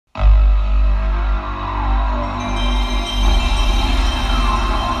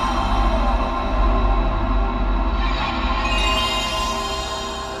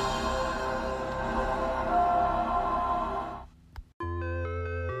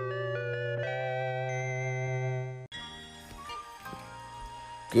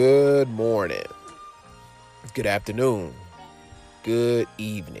Good morning, good afternoon, good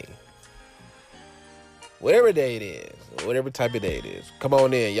evening. Whatever day it is, whatever type of day it is, come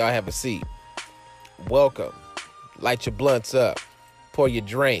on in. Y'all have a seat. Welcome. Light your blunts up. Pour your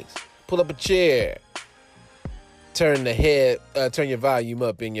drinks. Pull up a chair. Turn your volume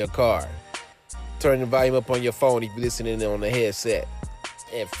up in your car. Turn the volume up on your phone if you're listening on the headset.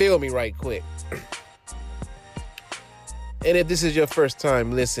 And feel me right quick. And if this is your first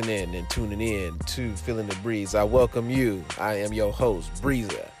time listening and tuning in to Feeling the Breeze, I welcome you. I am your host,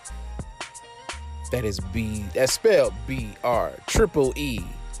 Breezer. That's spelled B-R-E-E-Z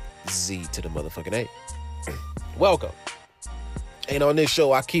to the motherfucking A. Welcome. And on this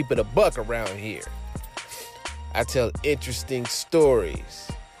show, I keep it a buck around here. I tell interesting stories.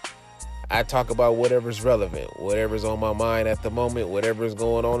 I talk about whatever's relevant, whatever's on my mind at the moment, whatever's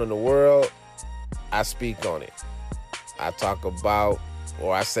going on in the world, I speak on it. I talk about,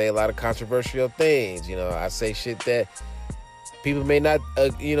 or I say a lot of controversial things. I say shit that people may not,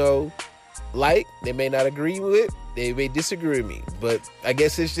 like. They may not agree with. They may disagree with me. But I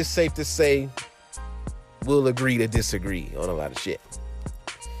guess it's just safe to say we'll agree to disagree on a lot of shit.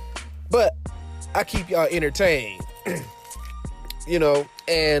 But I keep y'all entertained,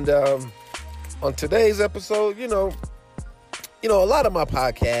 and on today's episode, a lot of my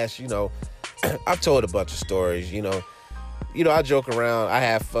podcasts, I've told a bunch of stories, I joke around, I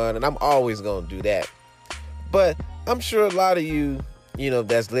have fun, and I'm always going to do that. But I'm sure a lot of you,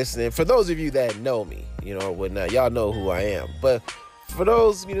 that's listening, for those of you that know me, or whatnot, y'all know who I am. But for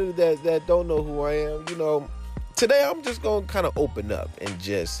those, that don't know who I am, today I'm just going to kind of open up and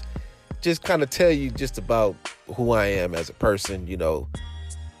just kind of tell you just about who I am as a person,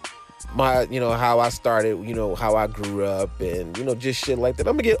 my, how I started, how I grew up and, just shit like that.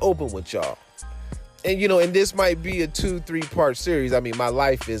 I'm going to get open with y'all. And, and this might be a 2-3 part series. I mean, my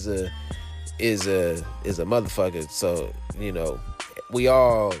life is a motherfucker. So, we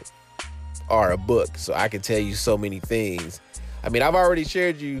all are a book. So I can tell you so many things. I mean, I've already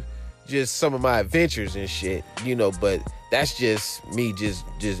shared you just some of my adventures and shit, but that's just me just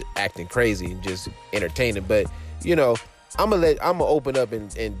acting crazy and just entertaining. But, I'm gonna open up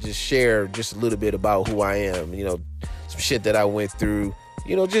and just share just a little bit about who I am, some shit that I went through,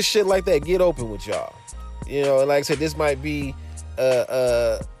 just shit like that. Get open with y'all, and like I said, this might be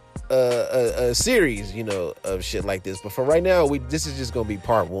a series, of shit like this. But for right now, this is just gonna be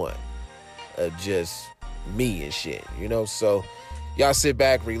part one of just me and shit, So y'all sit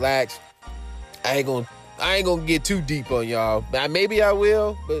back, relax. I ain't gonna get too deep on y'all. Maybe I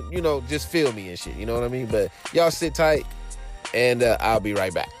will, but just feel me and shit. You know what I mean? But y'all sit tight, and I'll be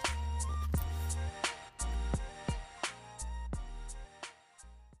right back.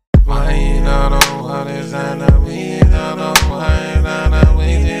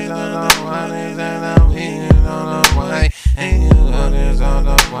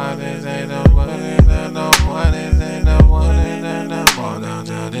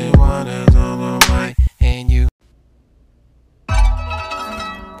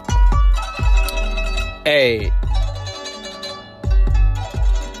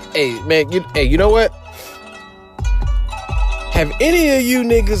 Hey, man, you know what? Have any of you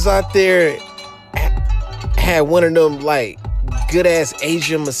niggas out there had one of them, like, good-ass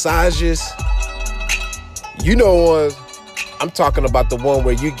Asian massages? Ones, I'm talking about the one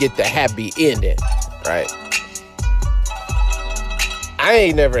where you get the happy ending, right? I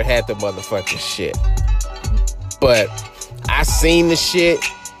ain't never had the motherfucking shit. But I seen the shit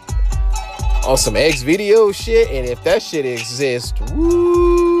on some X video shit, and if that shit exists,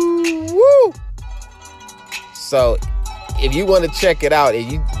 woo. So if you want to check it out,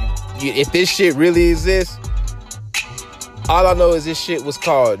 and if this shit really exists, all I know is this shit was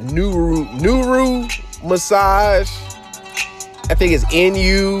called Nuru Massage. I think it's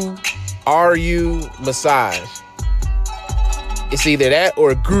Nuru Massage. It's either that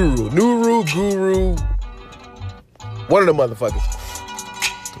or Guru. One of the motherfuckers.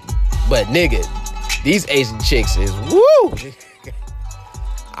 But nigga, these Asian chicks is woo.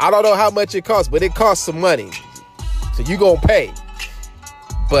 I don't know how much it costs, but it costs some money. So you gonna pay.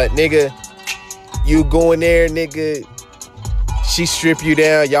 But nigga, you go in there, nigga. She strip you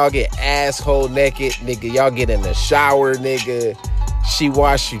down. Y'all get asshole naked, nigga. Y'all get in the shower, nigga. She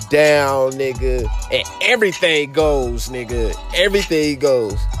wash you down, nigga. And everything goes, nigga. Everything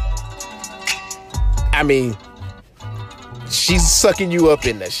goes. I mean, she's sucking you up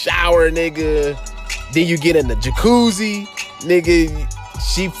in the shower, nigga. Then you get in the jacuzzi, nigga.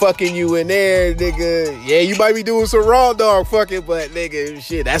 She fucking you in there, nigga. Yeah, you might be doing some raw dog fucking, but nigga,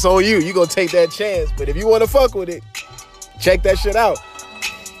 shit, that's on you. You gonna take that chance. But if you wanna fuck with it, check that shit out.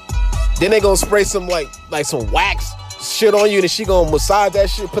 Then they gonna spray some like some wax shit on you, and she gonna massage that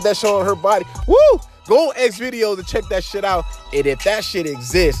shit, put that shit on her body. Woo! Go on X videos and check that shit out. And if that shit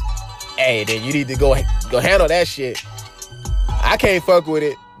exists, hey, then you need to go handle that shit. I can't fuck with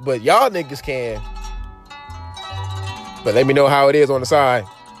it, but y'all niggas can. But let me know how it is on the side.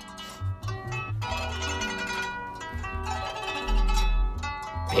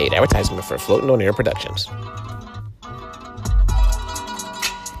 Paid advertisement for Floating on Air Productions.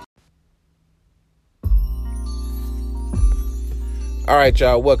 All right,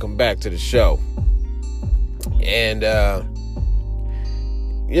 y'all, welcome back to the show. And,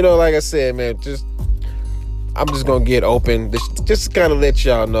 like I said, man, I'm just going to get open. Just kind of let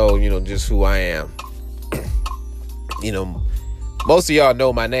y'all know, just who I am. Most of y'all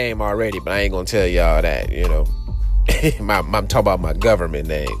know my name already, but I ain't going to tell y'all that, I'm talking about my government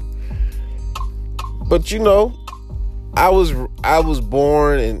name. But, I was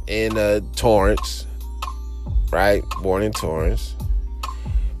born in Torrance, right? Born in Torrance.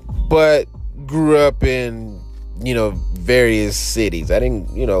 But grew up in, various cities. I didn't,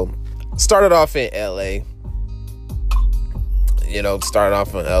 started off in LA. Started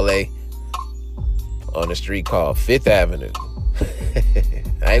off in LA on a street called Fifth Avenue.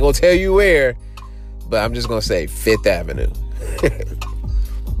 I ain't gonna tell you where, but I'm just gonna say Fifth Avenue.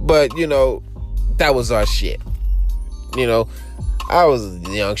 But, that was our shit. I was a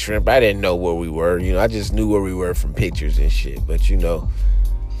young shrimp. I didn't know where we were. I just knew where we were from pictures and shit. But,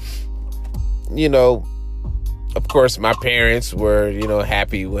 of course, my parents were,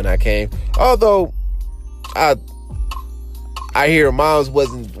 happy when I came. Although, I hear moms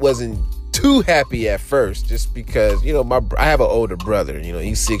wasn't too happy at first, just because, I have an older brother.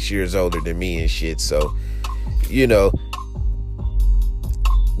 He's 6 years older than me and shit. So, they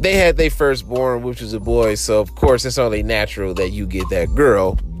had their firstborn, which was a boy. So, of course, it's only natural that you get that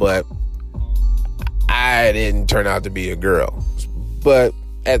girl. But I didn't turn out to be a girl. But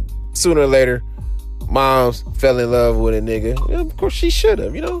sooner or later, moms fell in love with a nigga. Of course, she should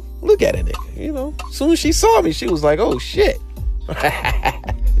have, Look at a nigga, As soon as she saw me, she was like, oh, shit.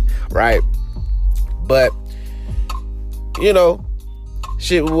 Right? But,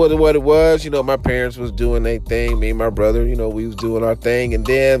 shit, what it was, my parents was doing their thing. Me and my brother, we was doing our thing. And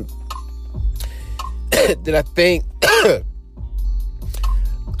then, did I think...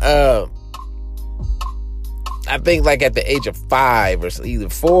 I think like at the age of 5 or either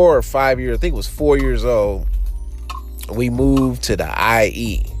 4 or 5 years, I think it was 4 years old, we moved to the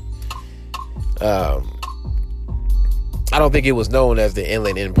IE. I don't think it was known as the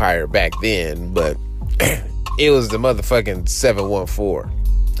Inland Empire back then, but it was the motherfucking 714.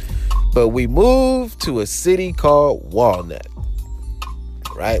 But we moved to a city called Walnut,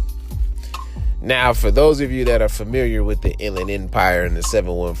 right? Now, for those of you that are familiar with the Inland Empire and the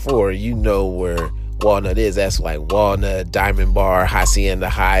 714, you know where Walnut is. That's like Walnut, Diamond Bar, Hacienda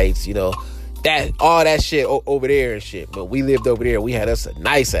Heights, that all that shit over there and shit. But we lived over there. We had us a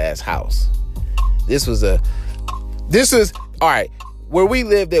nice ass house. This was all right. Where we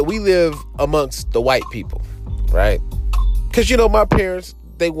lived at, we live amongst the white people, right? Because my parents,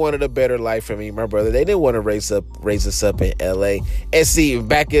 they wanted a better life for me and my brother. They didn't want to raise us up in LA. And see,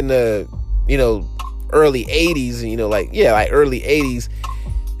 back in the early 80s, like early 80s,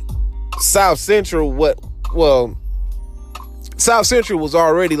 South Central was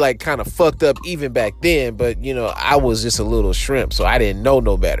already like kind of fucked up even back then, but I was just a little shrimp, so I didn't know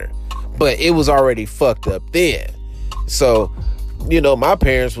no better. But it was already fucked up then. So, my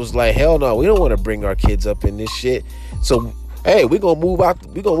parents was like, hell no, we don't want to bring our kids up in this shit. So, hey, we're gonna move out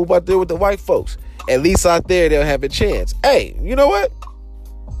there with the white folks. At least out there they'll have a chance. Hey, you know what?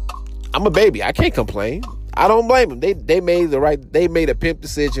 I'm a baby. I can't complain. I don't blame them. They made a pimp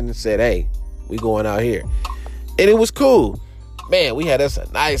decision and said, hey, we going out here. And it was cool. Man, we had us a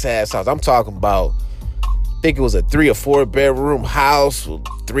nice ass house. I'm talking about, I think it was a 3 or 4 bedroom house with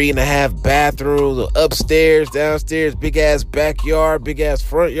 3.5 bathrooms, upstairs, downstairs, big ass backyard, big ass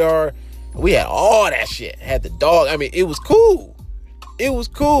front yard. We had all that shit. Had the dog. I mean, it was cool. It was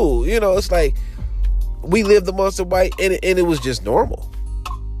cool. It's like we lived amongst the white, and it was just normal.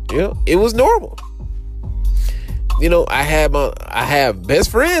 It was normal. I have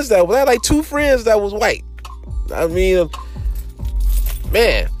best friends I had like 2 friends that was white. I mean,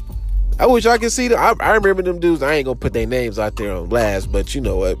 man, I wish I could see them. I remember them dudes. I ain't gonna put their names out there on blast, but you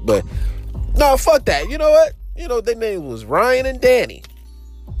know what? But no, fuck that. You know what? Their name was Ryan and Danny,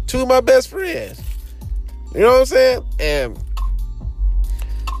 2 of my best friends. You know what I'm saying? And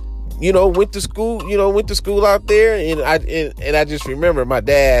went to school out there, and I just remember my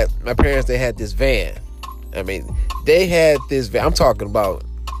parents, they had this van. I mean, they had this van. I'm talking about,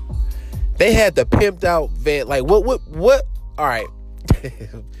 they had the pimped out van. Like what, all right.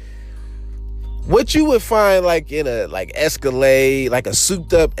 What you would find like in a like Escalade, like a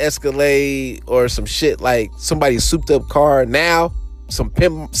souped up Escalade or some shit like somebody's souped up car now, some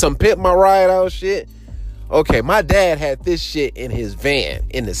pimp my ride out shit. Okay, my dad had this shit in his van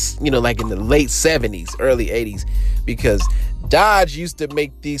in the, you know, like in the late 70s, early 80s, because Dodge used to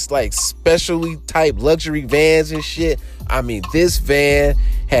make these like specially type luxury vans and shit. I mean, this van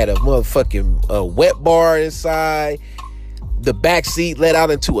had a motherfucking wet bar inside. The back seat let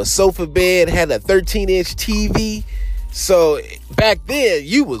out into a sofa bed, had a 13-inch TV. So back then,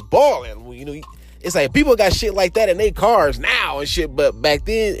 you was balling. You know, it's like people got shit like that in their cars now and shit. But back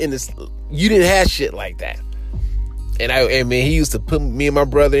then, you didn't have shit like that. And I mean, he used to put me and my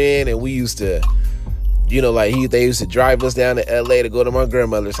brother in, and we used to, you know, like they used to drive us down to LA to go to my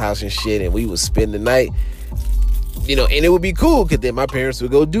grandmother's house and shit, and we would spend the night, you know, and it would be cool because then my parents would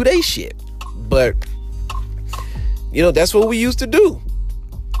go do their shit. But you know, that's what we used to do.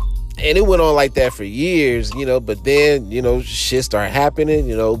 And it went on like that for years, you know, but then, you know, shit started happening,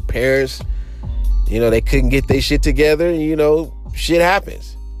 you know, parents, you know, they couldn't get their shit together, and, you know, shit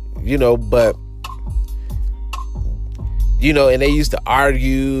happens, you know, but, you know, and they used to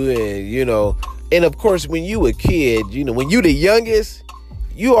argue and, you know, and of course, when you a kid, you know, when you the youngest,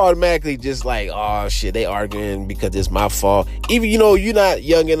 you automatically just like, oh shit, they arguing because it's my fault. Even, you know, you're not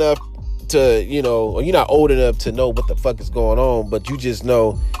young enough to, you know, or you're not old enough to know what the fuck is going on, but you just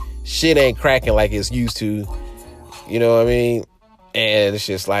know shit ain't cracking like it's used to, you know what I mean? And it's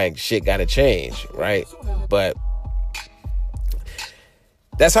just like shit gotta change, right? But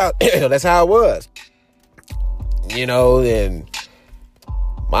that's how that's how it was, you know. And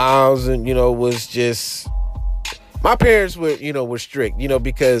moms, and you know, was just, my parents were, you know, were strict, you know,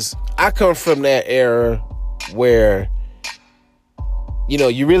 because I come from that era where, you know,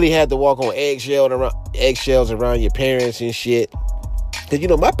 you really had to walk on eggshells around your parents and shit. Cause, you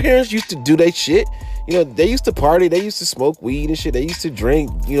know, my parents used to do their shit. You know, they used to party. They used to smoke weed and shit. They used to drink,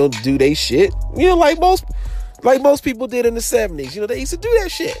 you know, do their shit. You know, like most people did in the 70s. You know, they used to do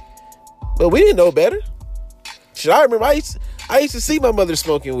that shit. But we didn't know better. Shit, I remember I used to see my mother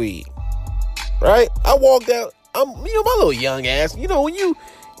smoking weed. Right? I walked out. You know, my little young ass. You know, when you're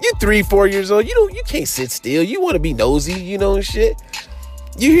 3-4 years old, you can't sit still. You want to be nosy, you know, and shit.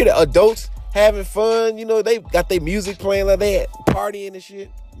 You hear the adults having fun, you know, they got their music playing like they partying and shit.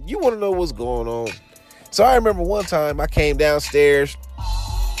 You want to know what's going on. So I remember one time I came downstairs.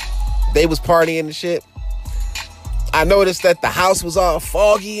 They was partying and shit. I noticed that the house was all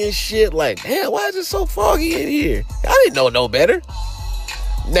foggy and shit. Like, damn, why is it so foggy in here? I didn't know no better.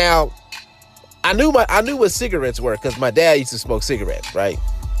 Now, I knew what cigarettes were because my dad used to smoke cigarettes, right?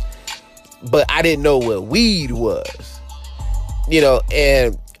 But I didn't know what weed was. You know,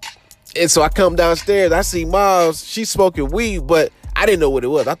 and so I come downstairs, I see Miles, she's smoking weed, but I didn't know what it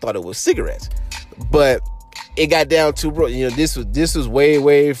was. I thought it was cigarettes. But it got down to, you know, this was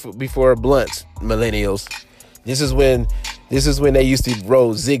way before blunts, millennials. This is when they used to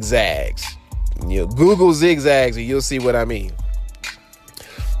roll zigzags. You know, Google zigzags and you'll see what I mean.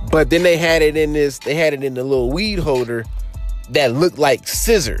 But then they had it in the little weed holder that looked like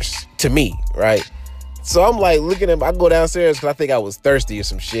scissors to me, right? So I'm like looking at him. I go downstairs because I think I was thirsty or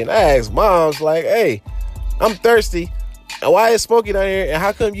some shit. And I asked Mom's like, hey, I'm thirsty. And why is smoking out here? And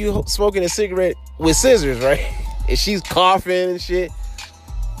how come you smoking a cigarette with scissors, right? And she's coughing and shit.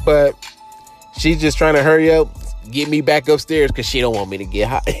 But she's just trying to hurry up, get me back upstairs because she don't want me to get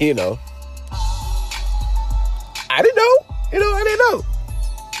hot, you know. I didn't know. You know, I didn't know.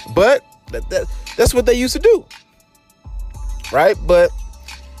 But that's what they used to do. Right? But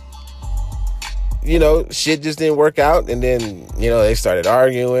you know, shit just didn't work out. And then, you know, they started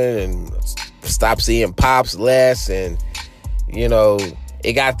arguing and stopped seeing Pops less. And, you know,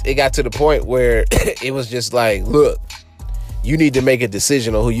 it got to the point where it was just like, look, you need to make a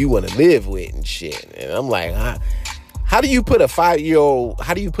decision on who you want to live with and shit. And I'm like, how do you put a 5-year-old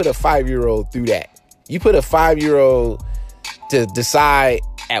through that? You put a 5-year-old to decide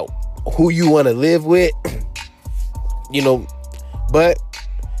out who you want to live with, you know, but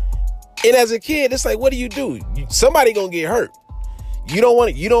and as a kid, it's like, what do? Somebody gonna get hurt. You don't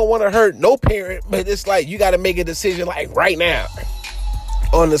want to hurt no parent, but it's like you got to make a decision like right now,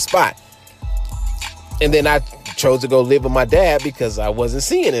 on the spot. And then I chose to go live with my dad because I wasn't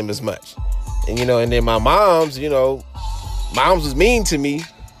seeing him as much. And you know, and then my mom's was mean to me.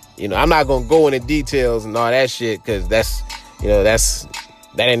 You know, I'm not gonna go into details and all that shit because that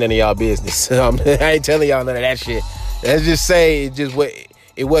ain't none of y'all business. I ain't telling y'all none of that shit. Let's just say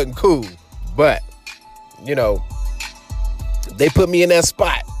it wasn't cool. But, you know, they put me in that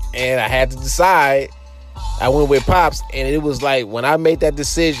spot. and I had to decide. I went with Pops, and it was like when I made that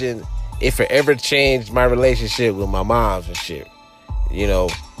decision, it forever changed my relationship with my moms and shit. You know,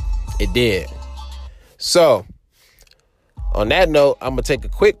 it did. So, on that note, I'm going to take a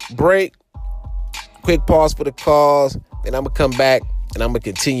quick break, quick pause for the calls, and I'm going to come back, and I'm going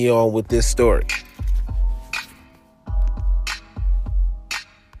to continue on with this story.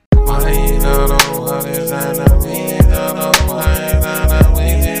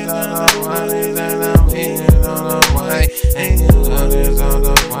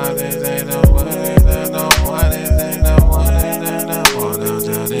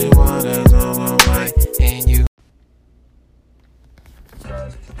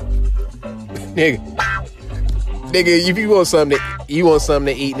 Nigga, if you want something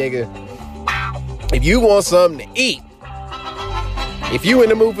to eat, nigga. If you want something to eat, if you in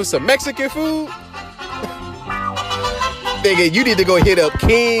the mood for some Mexican food, nigga, you need to go hit up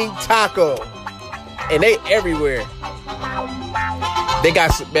King Taco. And they everywhere. They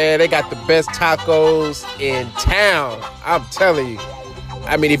got the best tacos in town. I'm telling you.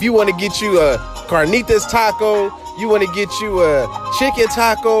 I mean, if you want to get you a carnitas taco, you want to get you a chicken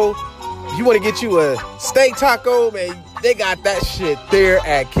taco, you want to get you a steak taco, man, they got that shit there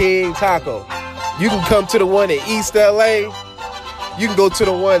at King Taco. You can come to the one in East LA. You can go to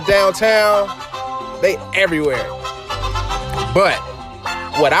the one downtown. They everywhere. But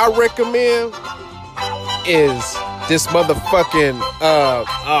what I recommend is this motherfucking,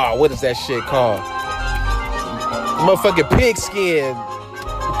 what is that shit called? Motherfucking pigskin,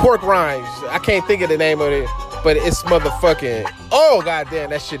 pork rinds. I can't think of the name of it. But it's motherfucking, oh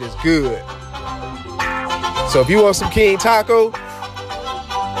goddamn, that shit is good. So if you want some King Taco,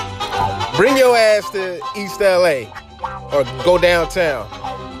 bring your ass to East LA or go downtown.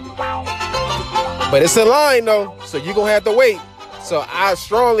 But it's a line though, so you're gonna have to wait. So I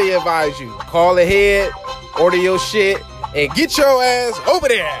strongly advise you, call ahead, order your shit, and get your ass over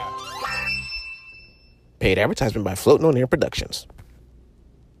there. Paid advertisement by Floating on Air Productions.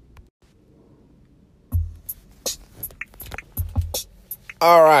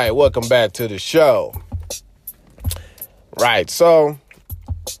 All right, welcome back to the show. Right, so,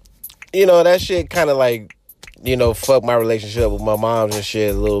 you know, that shit kind of like, you know, fucked my relationship with my moms and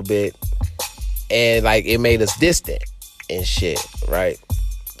shit a little bit. And, like, it made us distant and shit, right?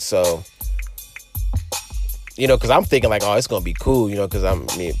 So, you know, because I'm thinking, like, oh, it's going to be cool, you know, because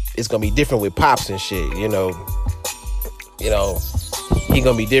it's going to be different with Pops and shit, you know. You know, he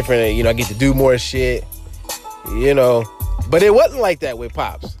going to be different, you know, I get to do more shit, you know. But it wasn't like that with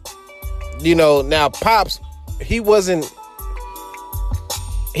Pops. You know, now Pops, he wasn't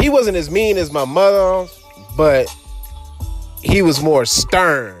as mean as my mother, but he was more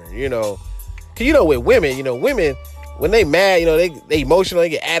stern, you know. Cause you know, with women, when they mad, you know, they emotional, they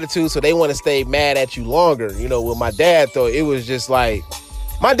get attitude, so they want to stay mad at you longer. You know, with my dad though, it was just like,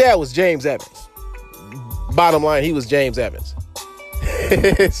 my dad was James Evans. Bottom line, he was James Evans.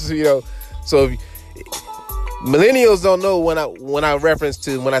 You know, so if millennials don't know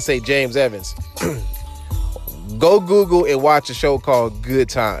when I say James Evans. Go Google and watch a show called Good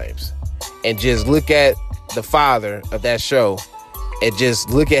Times, and just look at the father of that show, and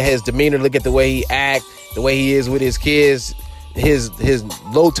just look at his demeanor, look at the way he act, the way he is with his kids, his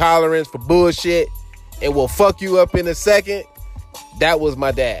low tolerance for bullshit, and will fuck you up in a second. That was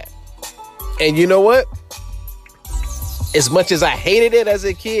my dad. And you know what? As much as I hated it as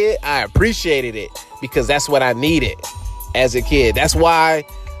a kid, I appreciated it. Because that's what I needed as a kid. That's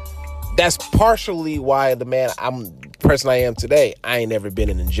partially why person I am today. I ain't never been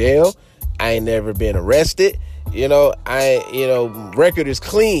in jail. I ain't never been arrested. You know, record is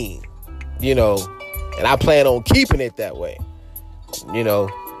clean, you know, and I plan on keeping it that way, you know.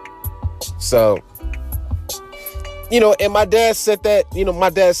 So, you know, and my dad set that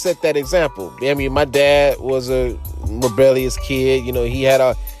example. I mean, my dad was a rebellious kid. You know, he had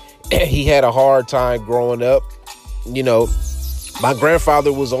a hard time growing up. You know, my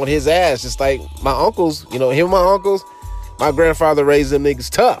grandfather was on his ass, just like my uncles. You know, him and my uncles, my grandfather raised them niggas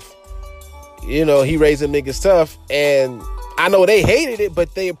tough. You know, he raised them niggas tough. And I know they hated it,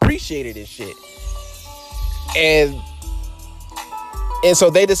 but they appreciated it shit. And so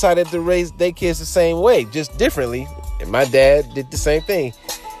they decided to raise their kids the same way, just differently. And my dad did the same thing.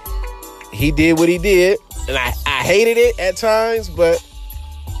 He did what he did. And I hated it at times, but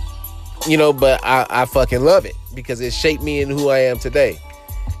you know, but I fucking love it because it shaped me in who I am today.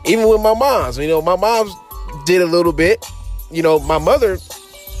 Even with my moms, you know, my moms did a little bit. You know, my mother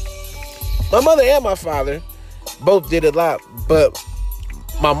and my father both did a lot, but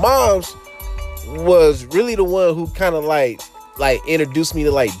my mom's was really the one who kind of like like introduced me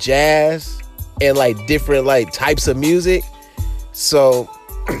to like jazz and like different like types of music. So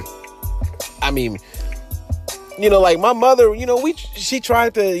I mean, you know, like my mother, you know, she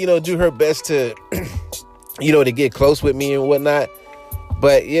tried to, you know, do her best to you know, to get close with me and whatnot.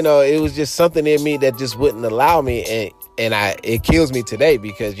 But, you know, it was just something in me that just wouldn't allow me. And it kills me today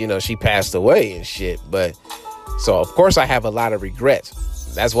because, you know, she passed away and shit. But so, of course, I have a lot of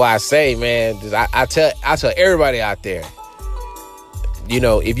regrets. That's why I say, man, I tell everybody out there, you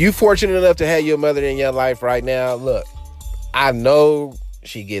know, if you're fortunate enough to have your mother in your life right now, look, I know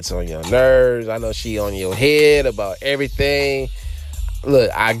she gets on your nerves. I know she on your head about everything.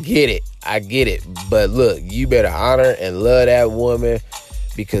 Look, I get it. But look, you better honor and love that woman,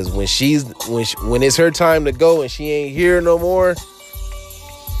 because when it's her time to go and she ain't here no more,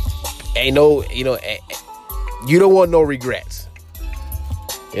 ain't no, you know, you don't want no regrets.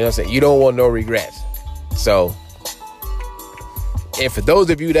 You know what I'm saying? You don't want no regrets. So, and for those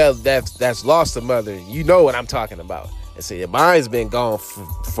of you that's lost a mother, you know what I'm talking about. And say, mine's been gone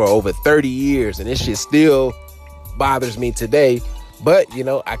for over 30 years, and this shit still bothers me today. But, you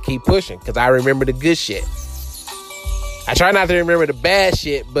know, I keep pushing because I remember the good shit. I try not to remember the bad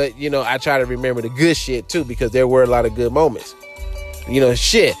shit, but, you know, I try to remember the good shit, too, because there were a lot of good moments. You know,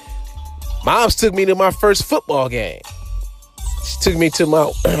 shit. Moms took me to my first football game. She took me to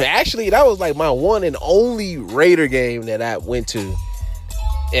my... Actually, that was like my one and only Raider game that I went to.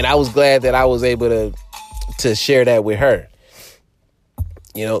 And I was glad that I was able to share that with her.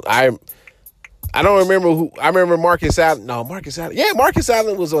 You know, I don't remember who. I remember Marcus Allen. No, Marcus Allen. Yeah, Marcus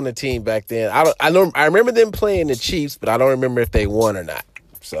Allen was on the team back then. I remember them playing the Chiefs, but I don't remember if they won or not.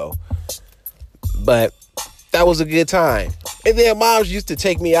 So, but that was a good time. And then moms used to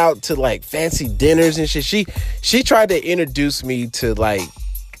take me out to like fancy dinners and shit. She tried to introduce me to like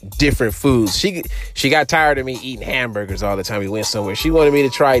different foods. She got tired of me eating hamburgers all the time we went somewhere. She wanted me to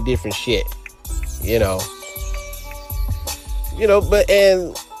try different shit. You know, but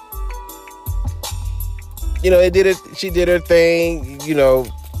and. You know, she did her thing, you know,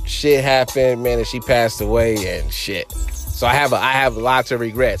 shit happened, man, and she passed away and shit. So I have lots of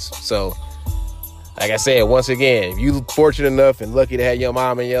regrets. So, like I said, once again, if you fortunate enough and lucky to have your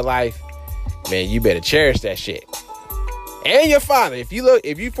mom in your life, man, you better cherish that shit. And your father. If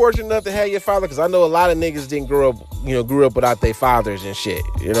you fortunate enough to have your father, because I know a lot of niggas didn't grew up without their fathers and shit,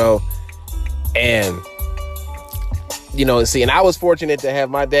 you know. And, you know, see, and I was fortunate to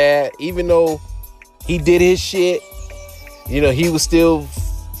have my dad, even though he did his shit. You know, he was still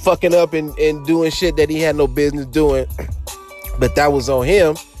fucking up and doing shit that he had no business doing. But that was on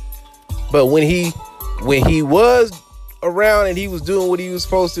him. But when he was around and he was doing what he was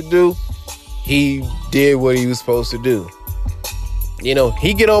supposed to do, he did what he was supposed to do. You know,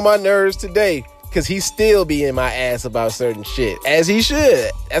 he get on my nerves today because he still be in my ass about certain shit. As he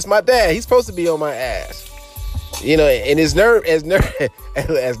should. That's my dad. He's supposed to be on my ass. You know, and as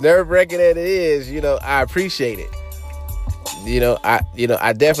nerve-wracking as it is, you know, I appreciate it.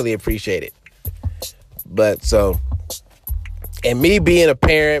 I definitely appreciate it. But so, and me being a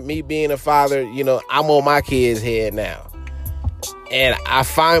parent, me being a father, you know, I'm on my kid's head now. And I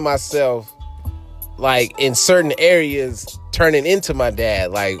find myself, like, in certain areas, turning into my dad.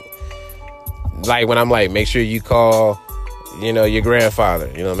 Like when I'm like, make sure you call... you know, your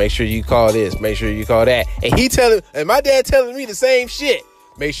grandfather, you know, make sure you call this, make sure you call that. And my dad telling me the same shit.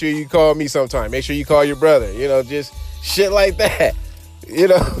 Make sure you call me sometime. Make sure you call your brother, you know, just shit like that, you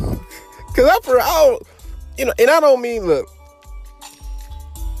know, cause you know, and I don't mean, look,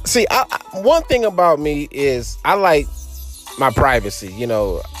 see, one thing about me is I like my privacy, you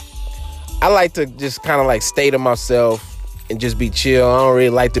know, I like to just kind of like stay to myself and just be chill. I don't really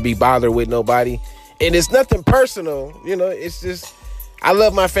like to be bothered with nobody. And it's nothing personal, you know, it's just, I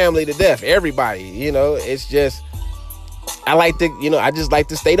love my family to death, everybody, you know, it's just, I just like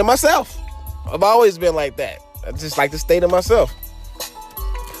to stay to myself. I've always been like that. I just like to stay to myself.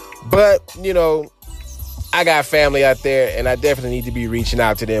 But, you know, I got family out there and I definitely need to be reaching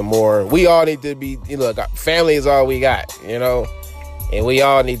out to them more. We all need to be, you know, family is all we got, you know, and we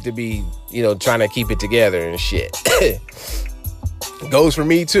all need to be, you know, trying to keep it together and shit. Goes for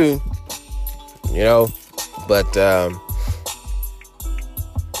me too. You know, but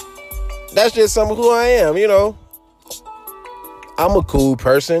that's just some of who I am, you know. I'm a cool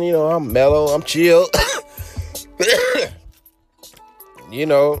person, you know, I'm mellow, I'm chill. You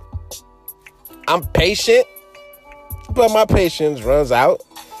know, I'm patient, but my patience runs out.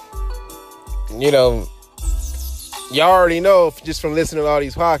 You know, y'all already know, just from listening to all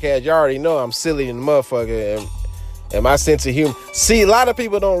these podcasts, y'all already know I'm silly in the motherfucker. And my sense of humor. See, a lot of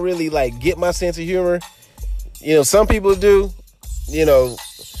people don't really like get my sense of humor. You know, some people do, you know,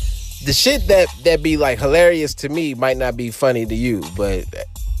 the shit that be like hilarious to me might not be funny to you, but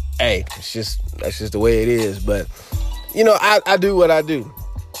hey, that's just the way it is. But you know, I do what I do.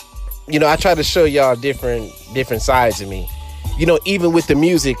 You know, I try to show y'all different sides of me. You know, even with the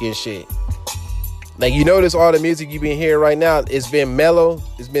music and shit. Like, you notice all the music you've been hearing right now, it's been mellow,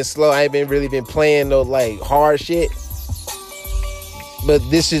 it's been slow. I ain't really been playing no like hard shit. But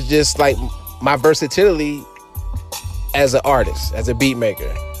this is just like my versatility as an artist, as a beat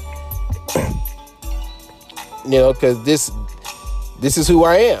maker. You know, because this is who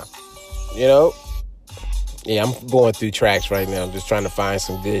I am. You know? Yeah, I'm going through tracks right now. I'm just trying to find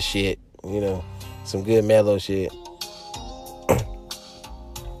some good shit. You know, some good mellow shit.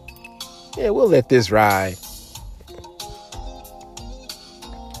 Yeah, we'll let this ride.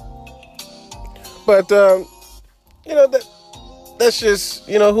 But, you know, that's just,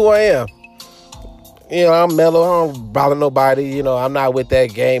 you know, who I am. You know, I'm mellow. I don't bother nobody. You know, I'm not with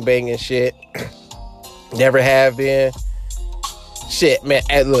that gang banging shit. Never have been. Shit, man,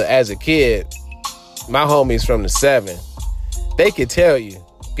 look, as a kid, my homies from the 7, they could tell you.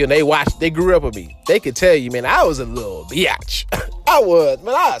 They grew up with me. They could tell you, man, I was a little biatch. I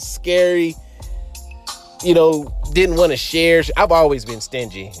was scary. You know, didn't want to share. I've always been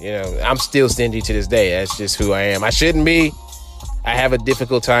stingy. You know, I'm still stingy to this day. That's just who I am. I shouldn't be. I have a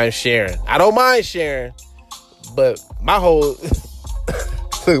difficult time sharing. I don't mind sharing, but my whole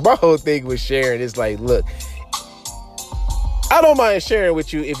thing with sharing is like, look, I don't mind sharing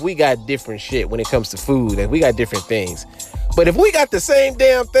with you if we got different shit when it comes to food and we got different things. But if we got the same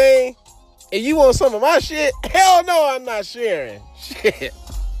damn thing and you want some of my shit, hell no, I'm not sharing. Shit.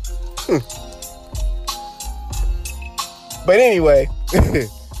 But anyway,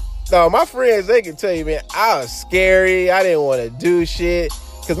 no, my friends, they can tell you, man, I was scary. I didn't want to do shit.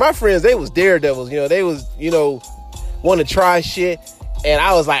 Because my friends, they was daredevils. You know, they was, you know, want to try shit. And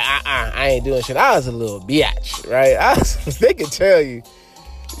I was like, I ain't doing shit. I was a little biatch, right? They can tell you,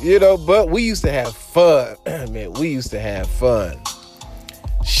 you know, but we used to have fun. Man, we used to have fun.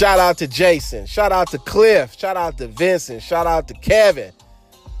 Shout out to Jason. Shout out to Cliff. Shout out to Vincent. Shout out to Kevin.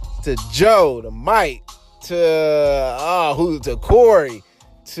 To Joe. To Mike. To Corey.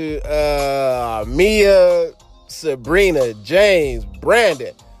 To Mia. Sabrina. James.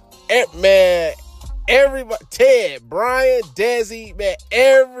 Brandon. Man, everybody. Ted. Brian. Desi. Man,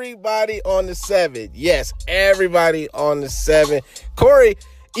 everybody on the 7. Yes, everybody on the 7. Corey.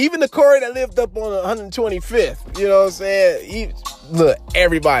 Even the Corey that lived up on 125th, you know what I'm saying? Look,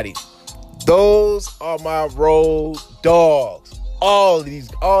 everybody, those are my road dogs. All these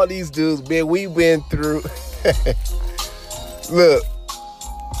dudes, man, we've been through. Look,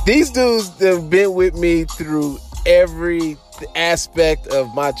 these dudes have been with me through every aspect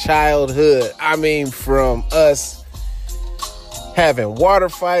of my childhood. I mean, from us having water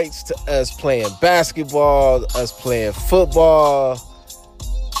fights to us playing basketball, us playing football.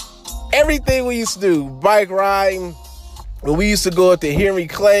 Everything we used to do, bike riding. When we used to go up to Henry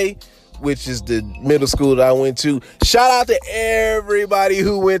Clay, which is the middle school that I went to. Shout out to everybody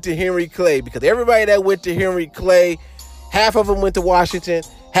who went to Henry Clay, because everybody that went to Henry Clay, half of them went to Washington,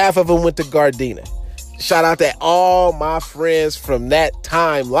 half of them went to Gardena. Shout out to all my friends from that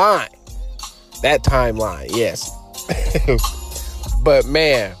timeline. That timeline, yes. But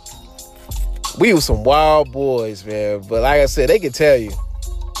man, we were some wild boys, man. But like I said, they can tell you.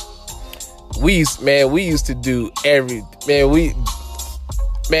 We used to do I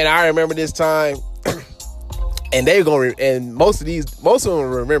remember this time, and and most of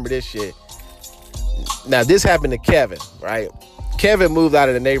them remember this shit. Now, this happened to Kevin, right? Kevin moved out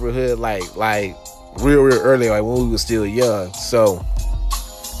of the neighborhood like real early, like when we were still young. So,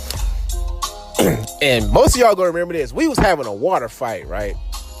 and most of y'all gonna remember this. We was having a water fight, right?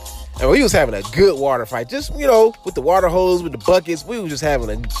 And we was having a good water fight. Just, you know, with the water hose, with the buckets. We was just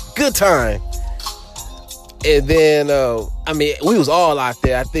having a good time. And then, we was all out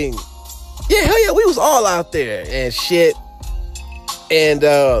there, I think. Yeah, hell yeah, we was all out there and shit. And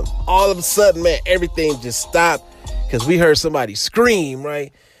all of a sudden, man, everything just stopped because we heard somebody scream,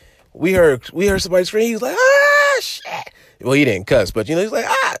 right? We heard somebody scream. He was like, ah, shit. Well, he didn't cuss, but, you know, he's like,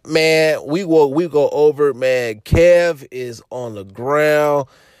 ah, man. We go over, man. Kev is on the ground.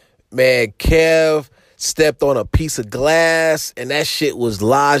 Man, Kev stepped on a piece of glass, and that shit was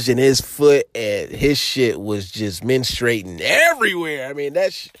lodged in his foot, and his shit was just menstruating everywhere. I mean,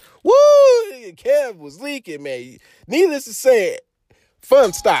 woo! Kev was leaking, man. Needless to say,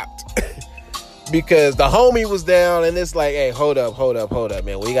 fun stopped. Because the homie was down, and it's like, hey, hold up,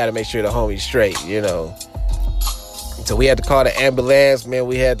 man. We got to make sure the homie's straight, you know. So we had to call the ambulance, man.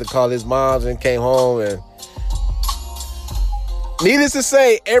 We had to call his moms and came home, and Needless to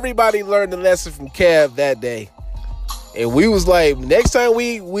say, everybody learned the lesson from Kev that day. And we was like, next time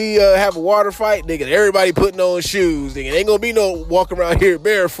we have a water fight, nigga, everybody putting on shoes. Nigga, ain't gonna be no walking around here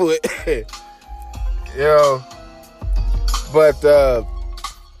barefoot. But,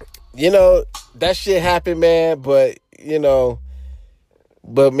 that shit happened, man. But,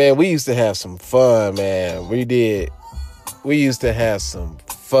 man, we used to have some fun, man. We did. We used to have some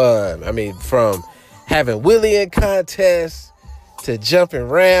fun. I mean, from having wheeling contests to jumping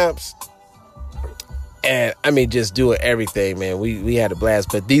ramps. And, I mean, just doing everything, man. We had a blast.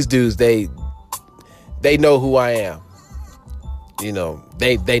 But these dudes, they know who I am. They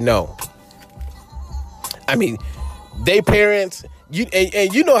know. I mean, they parents,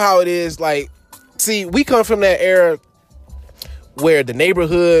 and you know how it is. Like, see, we come from that era where the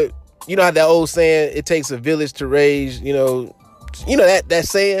neighborhood, you know how that old saying, it takes a village to raise, that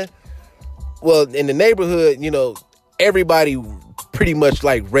saying? Well, in the neighborhood, everybody pretty much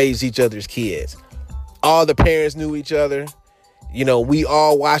like raised each other's kids. All the parents knew each other. We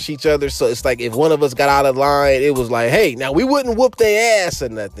all watched each other. So it's like if one of us got out of line, it was like, hey, now we wouldn't whoop their ass or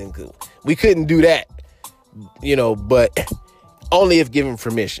nothing. We couldn't do that, but only if given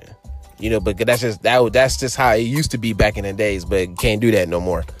permission, but that's just how it used to be back in the days, but can't do that no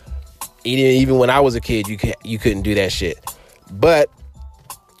more. Even when I was a kid, you couldn't do that shit. But,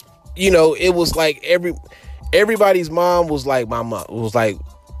 it was like everybody's mom was like my mom.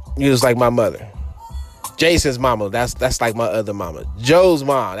 It was like my mother. Jason's mama, that's like my other mama. Joe's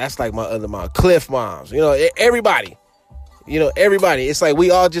mom, that's like my other mom. Cliff moms, everybody. Everybody. It's like we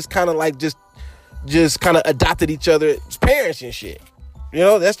all just kind of like just kind of adopted each other's parents and shit.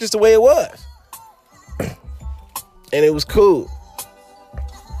 That's just the way it was. And it was cool.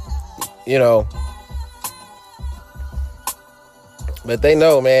 But they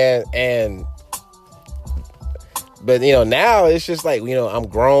know, man. But now it's just like, I'm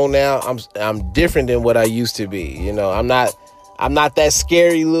grown now. I'm different than what I used to be. I'm not that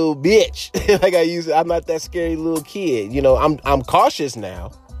scary little bitch like I used to. I'm not that scary little kid. I'm cautious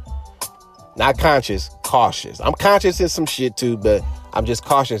now. Not conscious, cautious. I'm conscious in some shit too, but I'm just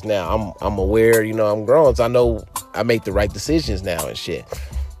cautious now. I'm aware, I'm grown, so I know I make the right decisions now and shit.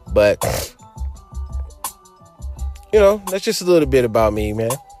 But that's just a little bit about me,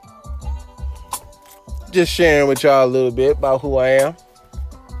 man. Just sharing with y'all a little bit about who I am.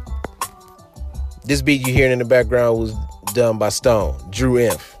 This beat you hearing in the background was done by Stone, Drew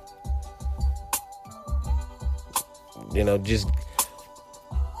Inf.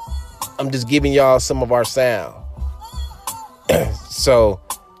 I'm just giving y'all some of our sound. So,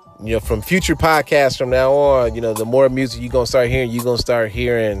 from future podcasts from now on, the more music you're going to start hearing, you're going to start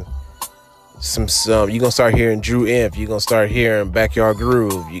hearing some, you're going to start hearing Drew Inf. You're going to start hearing Backyard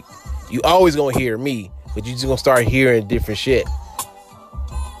Groove. You always going to hear me, but you're just going to start hearing different shit.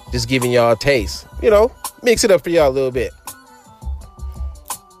 Just giving y'all a taste. Mix it up for y'all a little bit.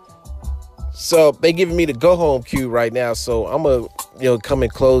 So they giving me the go home cue right now. So I'm going to, come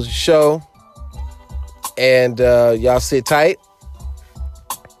and close the show. And y'all sit tight.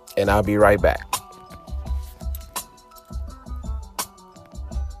 And I'll be right back.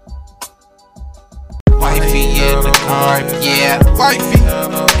 Wifey in the car, yeah, wifey.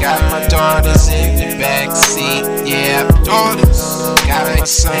 Got my daughters in the back seat, yeah, daughters. Got my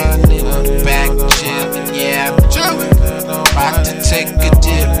son in the back chillin', yeah, chillin'. About to take a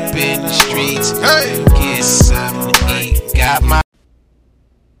dip in the streets, hey, get something to eat. Got my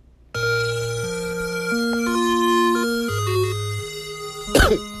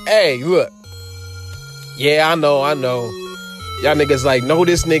Hey, look. Yeah, I know. Y'all niggas like, no,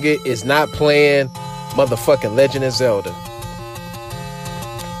 this nigga is not playing motherfucking Legend of Zelda.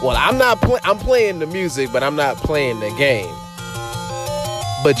 Well, I'm playing the music, but I'm not playing the game.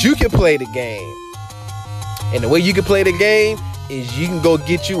 But you can play the game. And the way you can play the game is you can go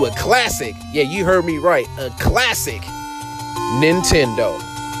get you a classic. Yeah, you heard me right. A classic Nintendo.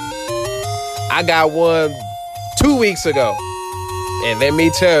 I got one 2 weeks ago. And let me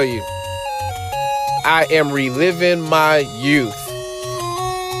tell you, I am reliving my youth.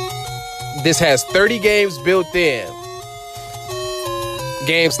 This has 30 games built in.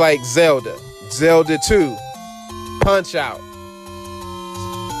 Games like Zelda, Zelda 2, Punch-Out,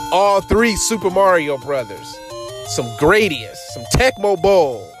 all 3 Super Mario Brothers, some Gradius, some Tecmo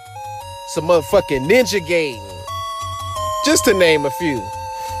Bowl, some motherfucking Ninja Gaiden, just to name a few.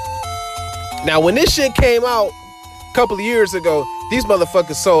 Now, when this shit came out a couple of years ago, these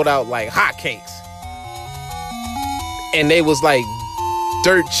motherfuckers sold out like hotcakes. And they was like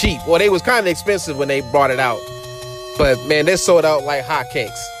dirt cheap. Well, they was kind of expensive when they brought it out. But man, they sold out like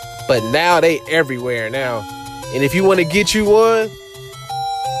hotcakes. But now they everywhere now. And if you want to get you one,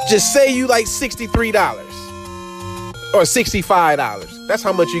 just say you like $63 or $65. That's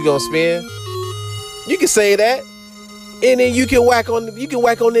how much you gonna spend. You can say that, and then you can whack on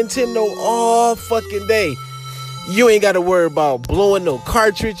Nintendo all fucking day. You ain't got to worry about blowing no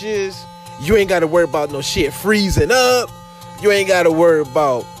cartridges. You ain't got to worry about no shit freezing up. You ain't got to worry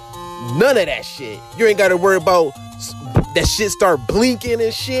about none of that shit. You ain't got to worry about that shit start blinking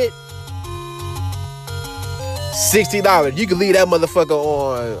and shit. $60. You can leave that motherfucker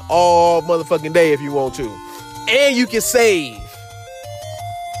on all motherfucking day if you want to. And you can save.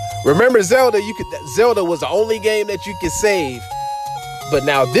 Remember Zelda? Zelda was the only game that you could save. But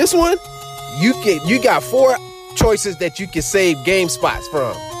now this one, you got 4 choices that you can save game spots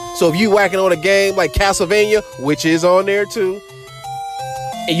from. So if you whacking on a game like Castlevania, which is on there too,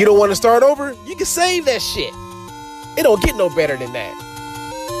 and you don't want to start over, you can save that shit. It don't get no better than that.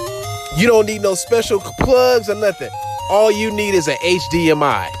 You don't need no special plugs or nothing. All you need is an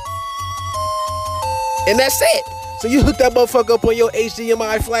HDMI. And that's it. So you hook that motherfucker up on your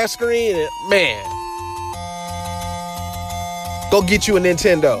HDMI flash screen and man, go get you a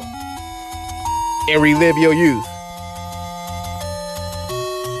Nintendo and relive your youth.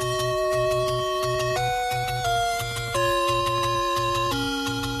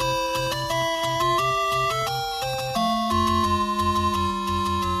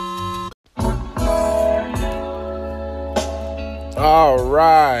 All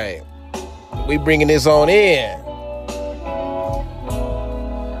right, we bringing this on in.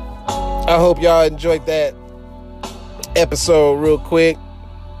 I hope y'all enjoyed that episode real quick.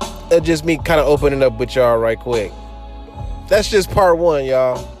 That's just me kind of opening up with y'all right quick. That's just part 1,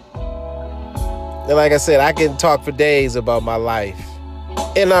 y'all. And like I said, I can talk for days about my life,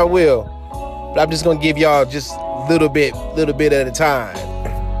 and I will. But I'm just gonna give y'all just little bit at a time.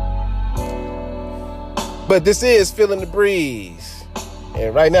 But this is Feeling the Breeze.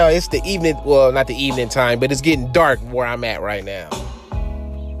 And right now it's the evening, well, not the evening time, but it's getting dark where I'm at right now.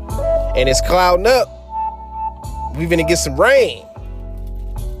 And it's clouding up. We're gonna get some rain.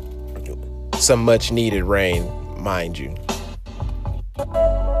 Some much needed rain, mind you.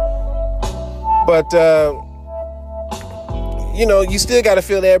 But, you know, you still gotta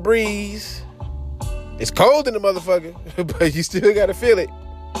feel that breeze. It's cold in the motherfucker, but you still gotta feel it.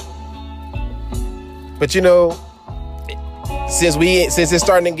 But you know, since it's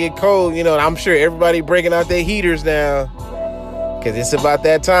starting to get cold, you know, I'm sure everybody breaking out their heaters now, cause it's about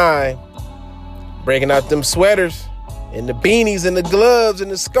that time. Breaking out them sweaters and the beanies and the gloves and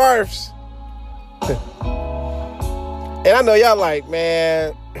the scarves. And I know y'all like,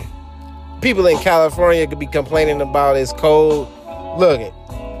 man, people in California could be complaining about it's cold. Look,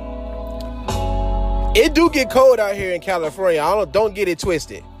 it do get cold out here in California. Don't get it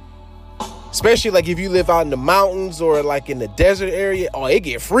twisted. Especially like if you live out in the mountains or like in the desert area. Oh, it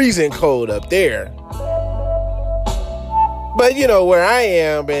get freezing cold up there. But you know, where I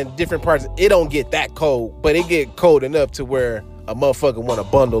am in different parts, it don't get that cold, but it get cold enough to where a motherfucker want to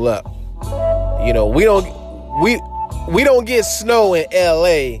bundle up. You know, we don't get snow in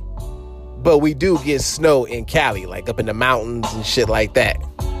LA, but we do get snow in Cali, like up in the mountains and shit like that.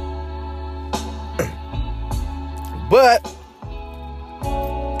 But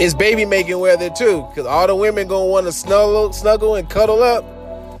it's baby making weather too, because all the women gonna want to snuggle and cuddle up.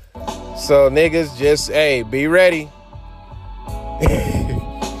 So niggas just, hey, be ready.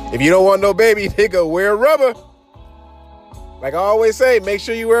 If you don't want no baby, nigga, wear rubber. Like I always say, make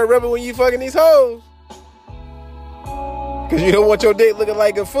sure you wear rubber when you fucking these hoes. Cause you don't want your dick looking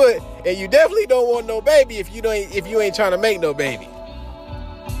like a foot, and you definitely don't want no baby if you ain't trying to make no baby.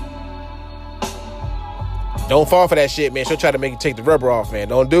 Don't fall for that shit, man. She'll try to make you take the rubber off, man.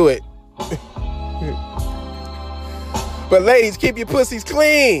 Don't do it. But ladies, keep your pussies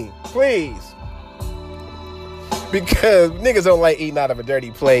clean, please. Because niggas don't like eating out of a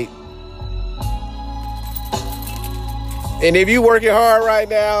dirty plate. And if you working hard right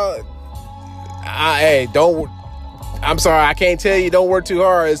now, I'm sorry, I can't tell you don't work too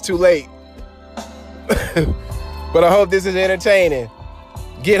hard. It's too late. But I hope this is entertaining.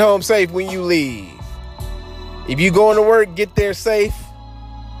 Get home safe when you leave. If you going to work, get there safe.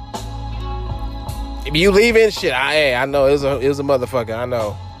 If you leaving, shit, I know it was a motherfucker. I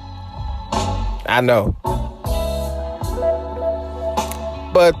know.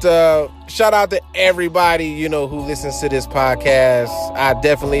 But shout out to everybody, you know, who listens to this podcast. I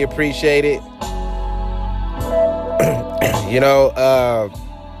definitely appreciate it. You know,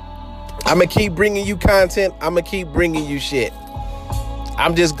 I'm going to keep bringing you content. I'm going to keep bringing you shit.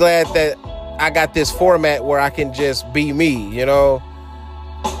 I'm just glad that I got this format where I can just be me, you know.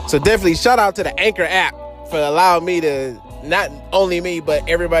 So definitely shout out to the Anchor app for allowing me to, not only me, but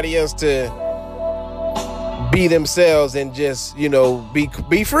everybody else to be themselves and just, you know, be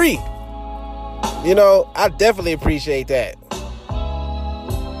free. You know, I definitely appreciate that.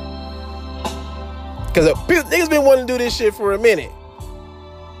 Because niggas been wanting to do this shit for a minute.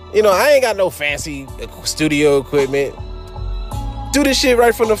 You know, I ain't got no fancy studio equipment. Do this shit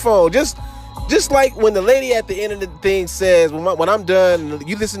right from the phone. Just like when the lady at the end of the thing says, when I'm done,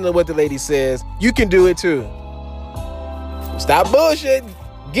 you listen to what the lady says, you can do it too. Stop bullshit.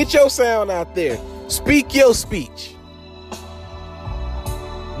 Get your sound out there. Speak your speech.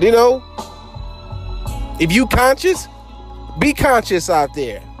 You know? If you conscious, be conscious out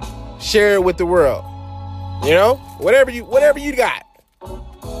there. Share it with the world. You know? Whatever you got.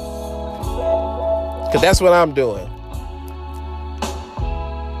 Because that's what I'm doing.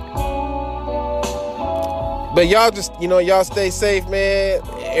 But y'all just, you know, y'all stay safe, man.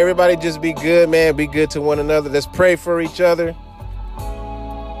 Everybody just be good, man. Be good to one another. Let's pray for each other.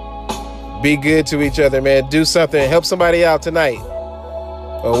 Be good to each other, man. Do something. Help somebody out tonight.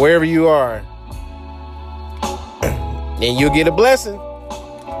 Or wherever you are. And you'll get a blessing.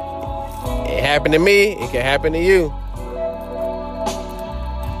 It happened to me. It can happen to you.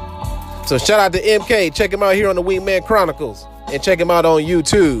 So shout out to MK. Check him out here on the Wingman Chronicles. And check him out on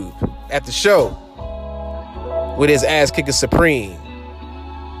YouTube at the show. With his Ass Kicker Supreme.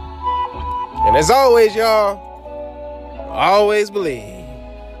 And as always, y'all, always believe.